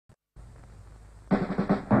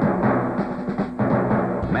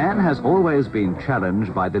has always been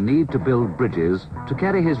challenged by the need to build bridges to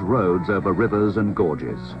carry his roads over rivers and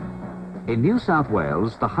gorges. In New South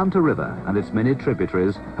Wales, the Hunter River and its many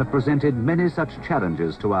tributaries have presented many such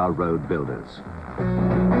challenges to our road builders.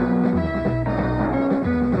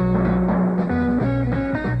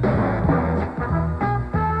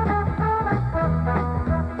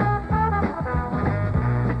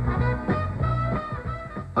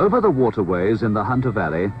 Over the waterways in the Hunter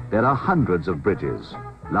Valley, there are hundreds of bridges,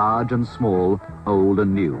 large and small, old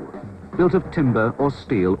and new, built of timber or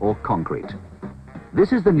steel or concrete.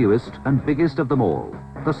 This is the newest and biggest of them all,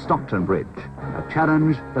 the Stockton Bridge, a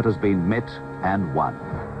challenge that has been met and won.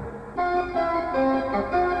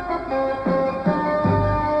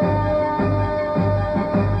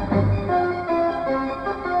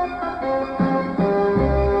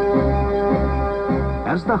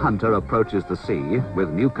 As the Hunter approaches the sea, with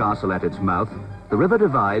Newcastle at its mouth, the river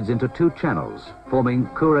divides into two channels, forming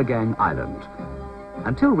Kooragang Island.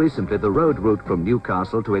 Until recently, the road route from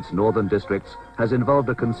Newcastle to its northern districts has involved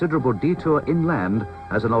a considerable detour inland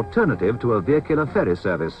as an alternative to a vehicular ferry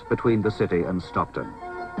service between the city and Stockton.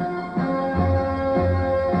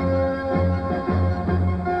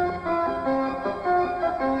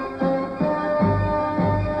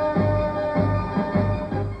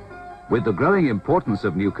 With the growing importance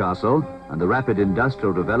of Newcastle and the rapid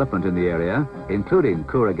industrial development in the area, including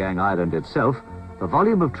Kooragang Island itself, the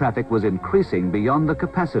volume of traffic was increasing beyond the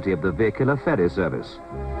capacity of the vehicular ferry service.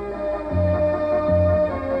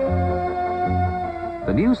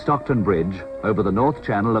 The new Stockton Bridge over the north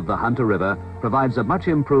channel of the Hunter River provides a much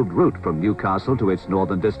improved route from Newcastle to its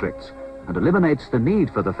northern districts and eliminates the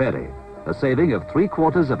need for the ferry, a saving of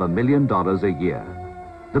 $750,000 a year.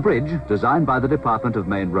 The bridge, designed by the Department of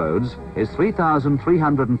Main Roads, is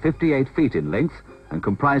 3,358 feet in length and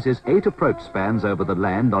comprises 8 approach spans over the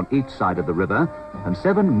land on each side of the river and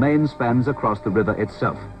 7 main spans across the river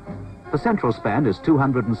itself. The central span is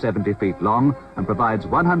 270 feet long and provides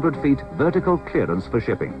 100 feet vertical clearance for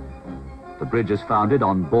shipping. The bridge is founded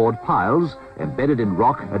on board piles embedded in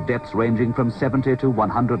rock at depths ranging from 70 to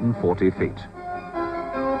 140 feet.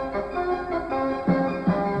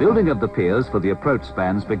 Building of the piers for the approach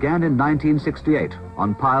spans began in 1968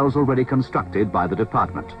 on piles already constructed by the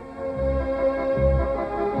department.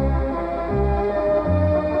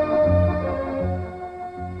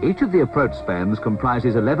 Each of the approach spans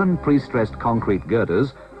comprises 11 pre-stressed concrete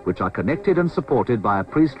girders, which are connected and supported by a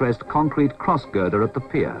pre-stressed concrete cross girder at the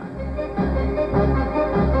pier.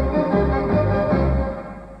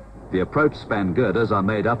 The approach span girders are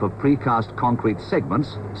made up of precast concrete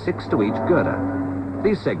segments, 6 to each girder.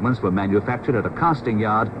 These segments were manufactured at a casting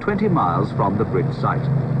yard 20 miles from the bridge site.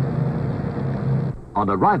 On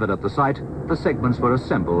arrival at the site, the segments were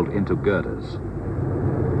assembled into girders.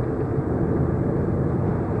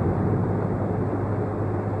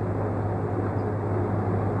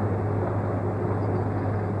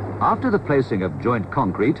 After the placing of joint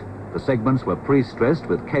concrete, the segments were pre-stressed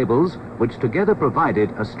with cables which together provided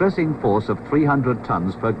a stressing force of 300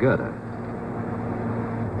 tons per girder.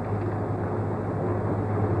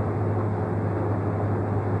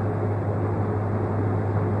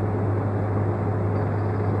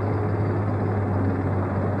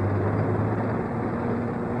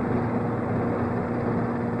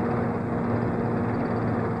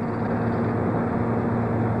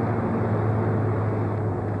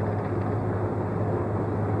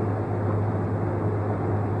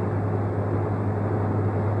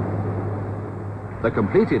 The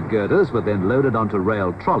completed girders were then loaded onto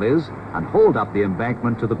rail trolleys and hauled up the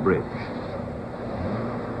embankment to the bridge.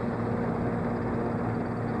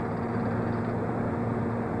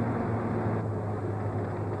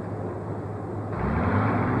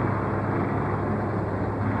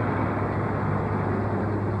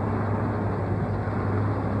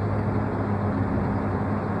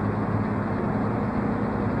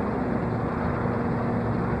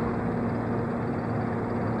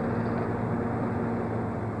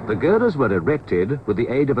 The girders were erected with the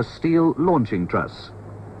aid of a steel launching truss.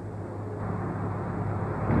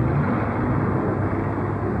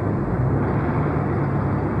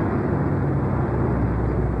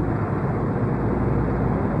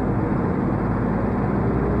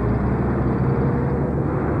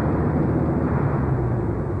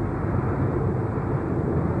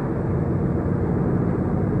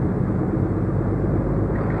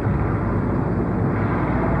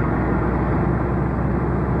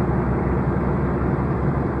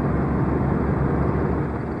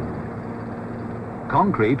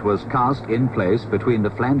 Concrete was cast in place between the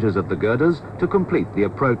flanges of the girders to complete the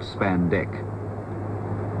approach span deck.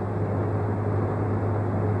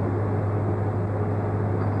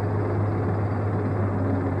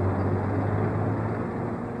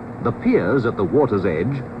 The piers at the water's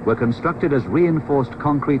edge were constructed as reinforced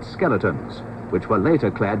concrete skeletons, which were later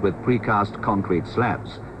clad with precast concrete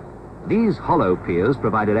slabs. These hollow piers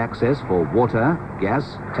provided access for water,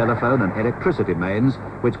 gas, telephone and electricity mains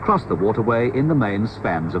which crossed the waterway in the main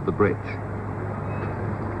spans of the bridge.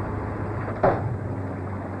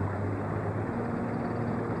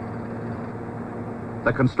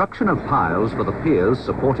 The construction of piles for the piers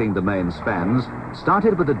supporting the main spans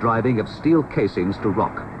started with the driving of steel casings to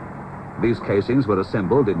rock. These casings were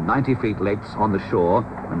assembled in 90 feet lengths on the shore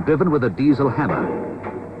and driven with a diesel hammer.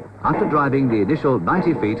 After driving the initial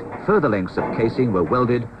 90 feet, further lengths of casing were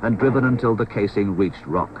welded and driven until the casing reached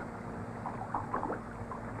rock.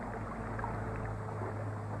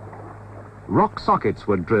 Rock sockets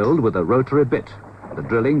were drilled with a rotary bit, the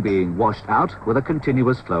drilling being washed out with a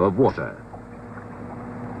continuous flow of water.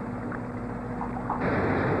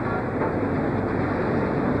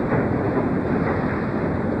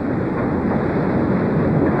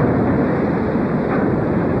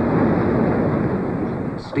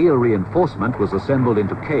 Steel reinforcement was assembled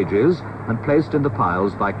into cages and placed in the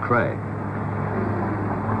piles by crane.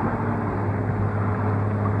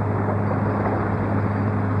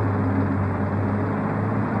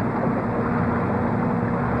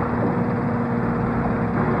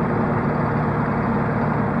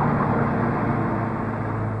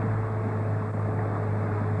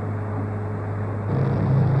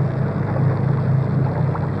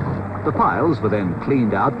 The piles were then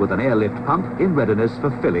cleaned out with an airlift pump in readiness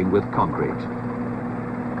for filling with concrete.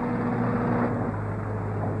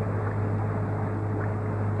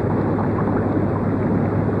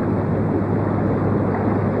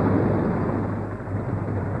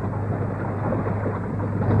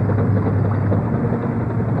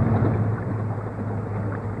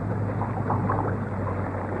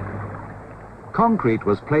 Concrete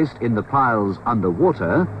was placed in the piles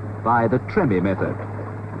underwater by the tremie method.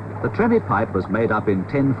 The tremie pipe was made up in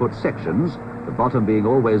 10-foot sections, the bottom being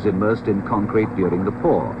always immersed in concrete during the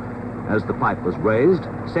pour. As the pipe was raised,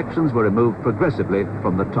 sections were removed progressively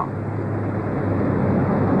from the top.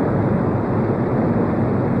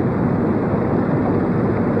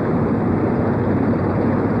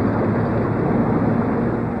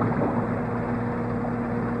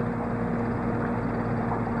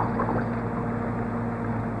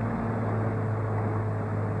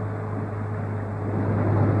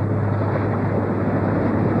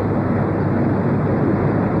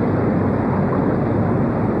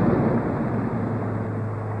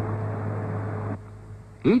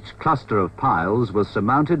 Each cluster of piles was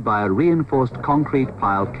surmounted by a reinforced concrete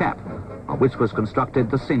pile cap, on which was constructed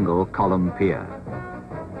the single column pier.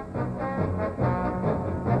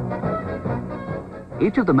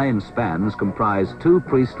 Each of the main spans comprised two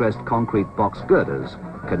pre-stressed concrete box girders,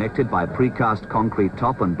 connected by precast concrete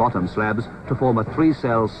top and bottom slabs to form a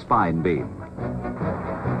 3-cell spine beam.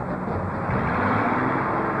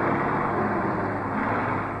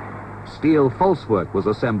 Steel falsework was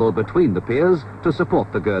assembled between the piers to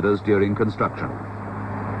support the girders during construction.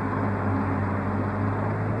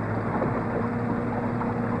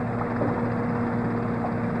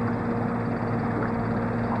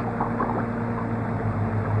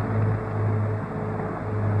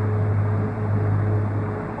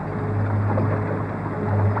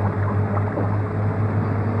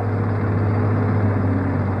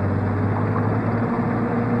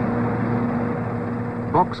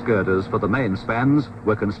 Box girders for the main spans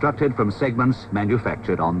were constructed from segments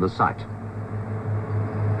manufactured on the site.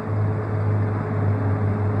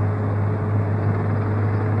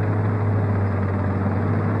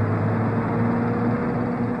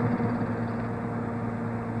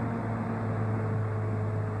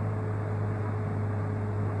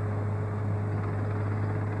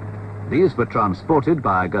 These were transported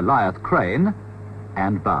by a Goliath crane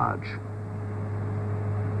and barge.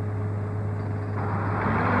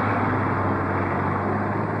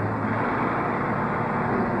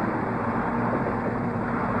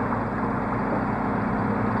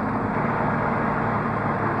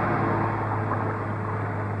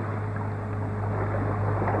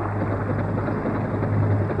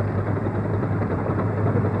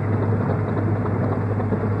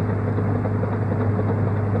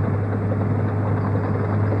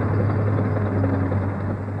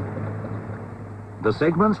 The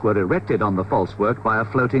segments were erected on the falsework by a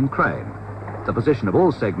floating crane, the position of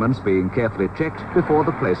all segments being carefully checked before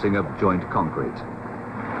the placing of joint concrete.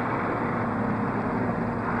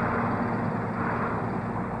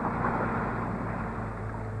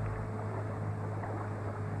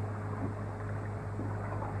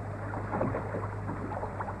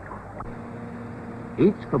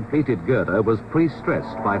 Each completed girder was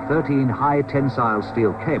pre-stressed by 13 high tensile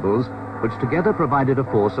steel cables, which together provided a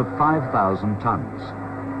force of 5,000 tons.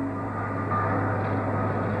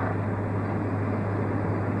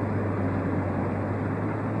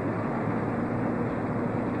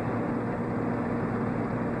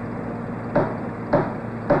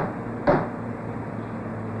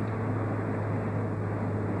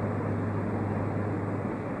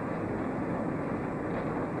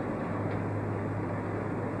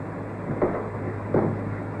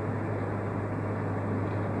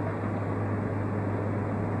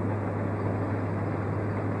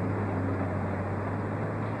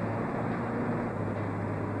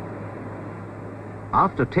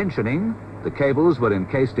 After tensioning, the cables were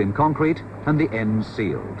encased in concrete and the ends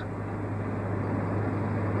sealed.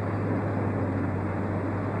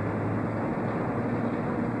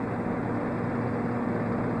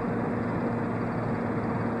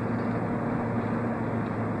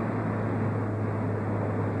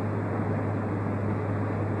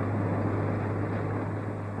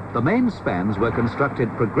 The main spans were constructed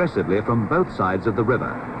progressively from both sides of the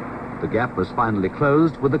river. The gap was finally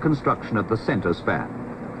closed with the construction of the center span.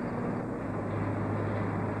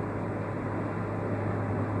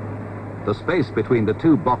 The space between the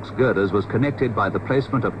two box girders was connected by the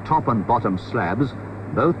placement of top and bottom slabs,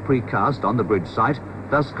 both precast on the bridge site,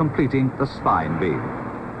 thus completing the spine beam.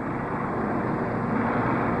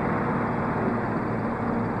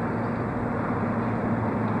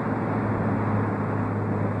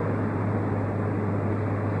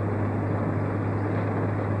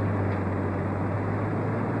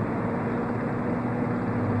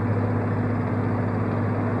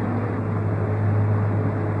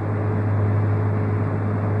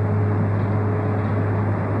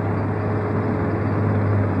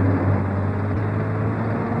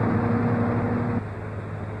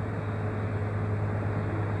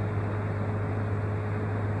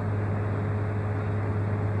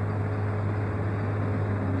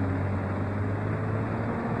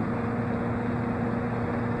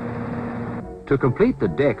 To complete the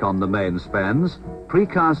deck on the main spans,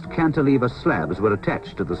 precast cantilever slabs were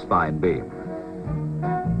attached to the spine beam.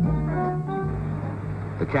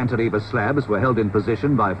 The cantilever slabs were held in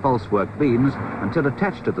position by falsework beams until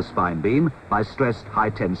attached to the spine beam by stressed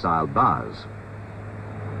high tensile bars.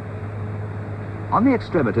 On the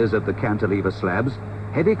extremities of the cantilever slabs,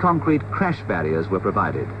 heavy concrete crash barriers were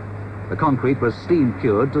provided. The concrete was steam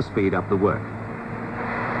cured to speed up the work.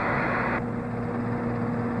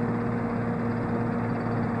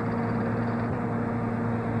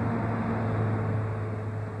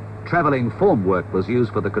 Travelling formwork was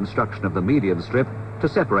used for the construction of the median strip to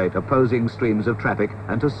separate opposing streams of traffic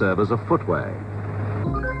and to serve as a footway.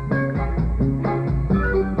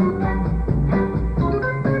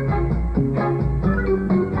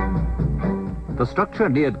 The structure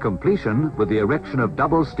neared completion with the erection of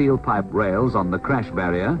double steel pipe rails on the crash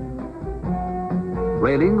barrier,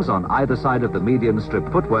 railings on either side of the median strip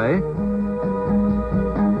footway,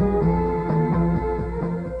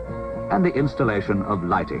 and the installation of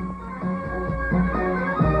lighting.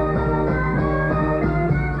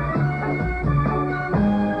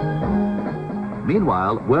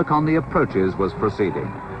 Meanwhile, work on the approaches was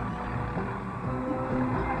proceeding.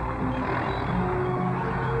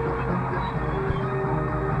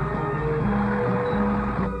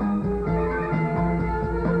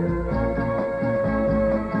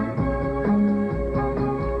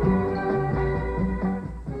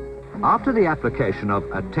 After the application of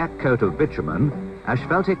a tack coat of bitumen,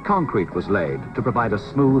 asphaltic concrete was laid to provide a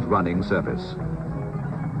smooth running surface.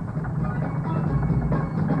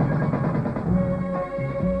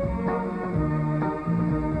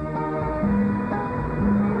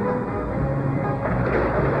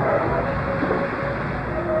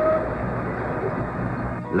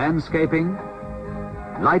 Landscaping,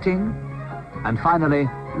 lighting, and finally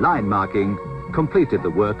line marking completed the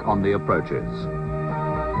work on the approaches.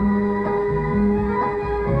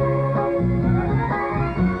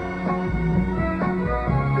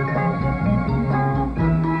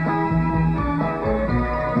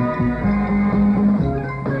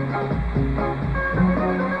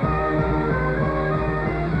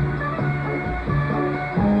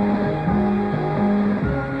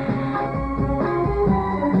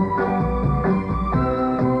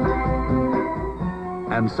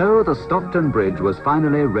 And so the Stockton Bridge was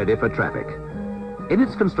finally ready for traffic. In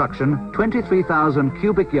its construction, 23,000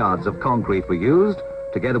 cubic yards of concrete were used,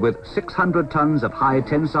 together with 600 tons of high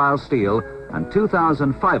tensile steel and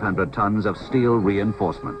 2,500 tons of steel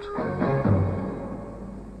reinforcement.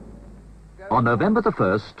 On November the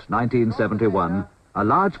 1st, 1971, a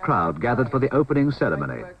large crowd gathered for the opening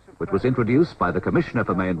ceremony, which was introduced by the Commissioner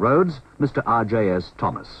for Main Roads, Mr. R.J.S.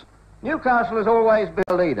 Thomas. Newcastle has always been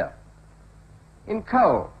a leader in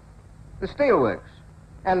coal, the steelworks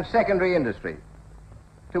and secondary industry,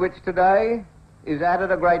 to which today is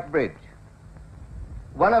added a great bridge.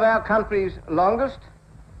 One of our country's longest,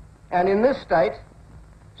 and in this state,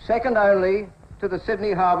 second only to the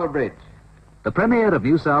Sydney Harbour Bridge. The Premier of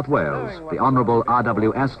New South Wales, the Honourable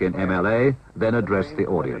R.W. Askin, MLA, then addressed the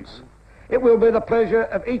audience. It will be the pleasure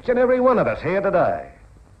of each and every one of us here today,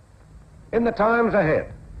 in the times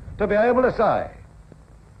ahead, to be able to say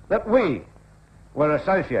that we were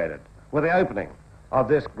associated with the opening of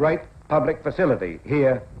this great public facility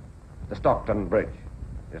here, the Stockton Bridge.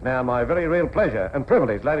 It is now my very real pleasure and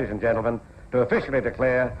privilege, ladies and gentlemen, to officially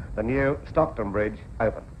declare the new Stockton Bridge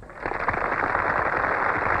open.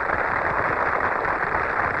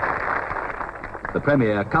 The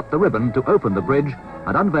Premier cut the ribbon to open the bridge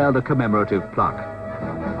and unveiled a commemorative plaque.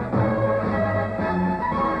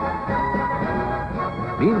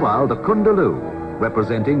 Meanwhile, the Kundaloo,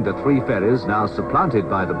 representing the three ferries now supplanted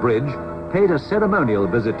by the bridge, paid a ceremonial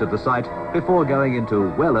visit to the site before going into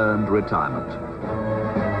well-earned retirement.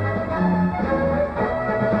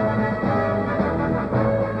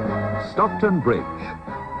 Stockton Bridge,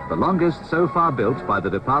 the longest so far built by the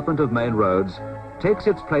Department of Main Roads, takes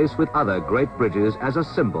its place with other great bridges as a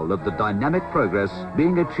symbol of the dynamic progress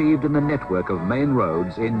being achieved in the network of main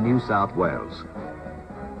roads in New South Wales.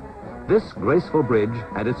 This graceful bridge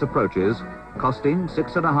and its approaches, costing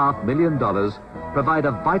 $6.5 million, provide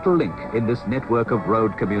a vital link in this network of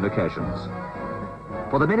road communications.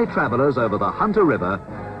 For the many travellers over the Hunter River,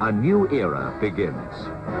 a new era begins.